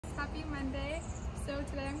Monday. So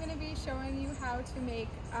today I'm going to be showing you how to make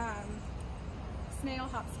snail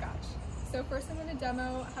hopscotch. So first I'm going to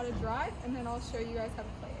demo how to draw it, and then I'll show you guys how to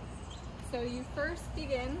play it. So you first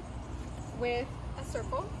begin with a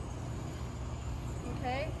circle,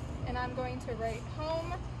 okay? And I'm going to write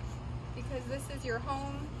home because this is your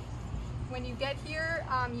home. When you get here,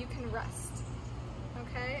 you can rest,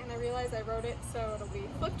 okay? And I realize I wrote it so it'll be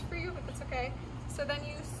flipped for you, but that's okay. So then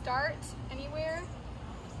you start anywhere,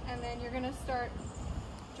 and then you're gonna start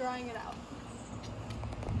drawing it out.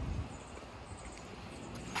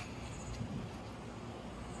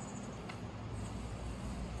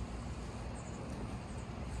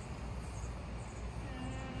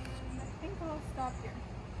 And I think I'll stop here.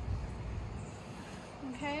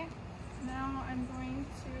 Okay, now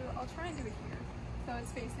I'll try and do it here, so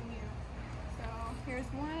it's facing you. So here's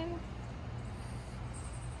 1,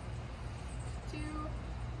 2,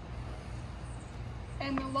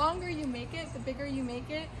 and the longer you make it, the bigger you make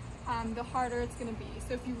it, the harder it's going to be.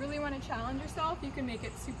 So if you really want to challenge yourself, you can make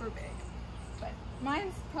it super big, but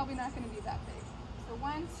mine's probably not going to be that big. So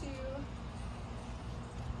 1, 2,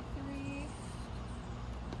 3,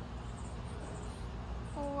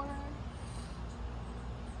 4,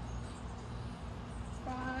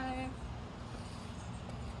 5,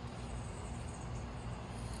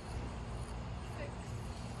 6,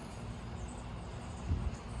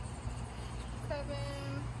 7,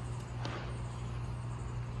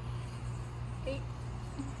 8,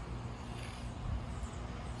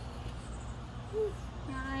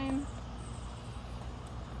 9,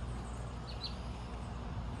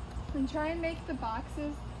 and try and make the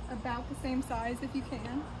boxes about the same size if you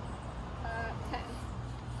can. 10.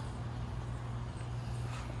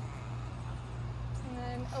 And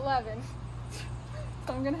then 11.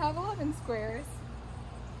 So I'm gonna have 11 squares.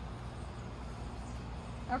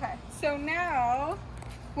 Okay, so now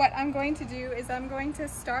what I'm going to do is I'm going to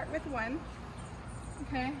start with 1.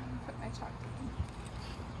 Okay, I'm gonna put my chalk down.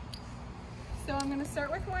 So I'm gonna start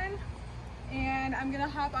with 1, and I'm gonna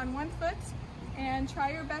hop on 1 foot and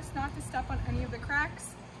try your best not to step on any of the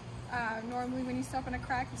cracks. Normally when you step on a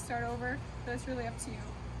crack, you start over, but it's really up to you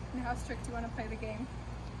and how strict you want to play the game.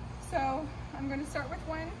 So I'm going to start with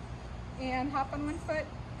 1 and hop on 1 foot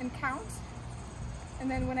and count. And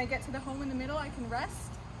then when I get to the home in the middle, I can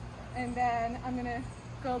rest. And then I'm going to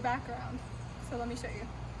go back around. So let me show you.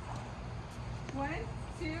 1,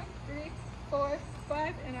 2, 3, 4,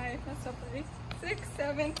 5, and I messed up already. 6,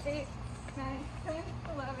 7, 8, 9, 10,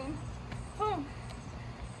 11. Home.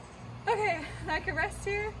 Okay, I can rest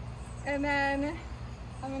here, and then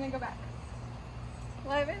I'm gonna go back.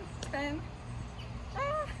 11, 10,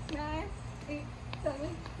 9, 8,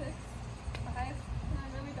 7, 6, 5, I'm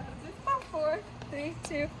really bad at this. 4, 3,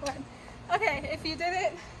 2, 1. Okay, if you did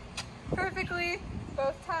it perfectly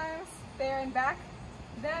both times, there and back,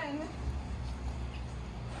 then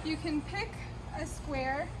you can pick a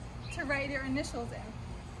square to write your initials in.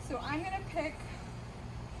 So I'm gonna pick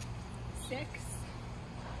 6,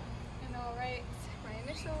 and I'll write my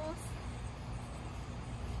initials.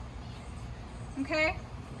 Okay,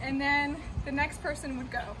 and then the next person would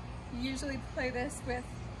go. You usually play this with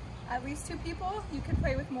at least 2 people. You could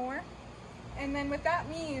play with more. And then what that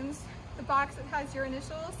means, the box that has your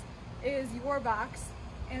initials is your box.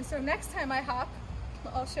 And so next time I hop,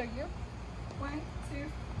 I'll show you. 1,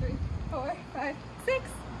 2, 3, 4, 5, 6.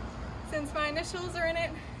 Since my initials are in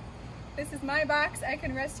it, this is my box. I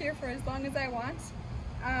can rest here for as long as I want.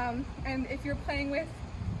 And if you're playing with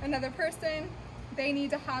another person, they need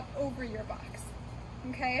to hop over your box,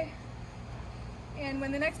 okay? And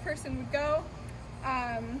when the next person would go,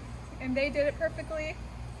 and they did it perfectly,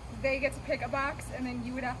 they get to pick a box, and then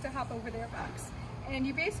you would have to hop over their box. And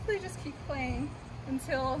you basically just keep playing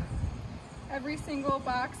until every single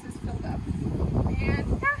box is filled up.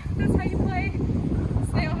 And yeah, that's how you play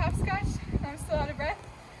Snail Hopscotch. I'm still out of breath.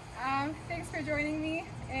 Thanks for joining me,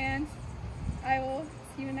 and I will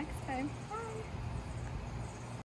see you next time.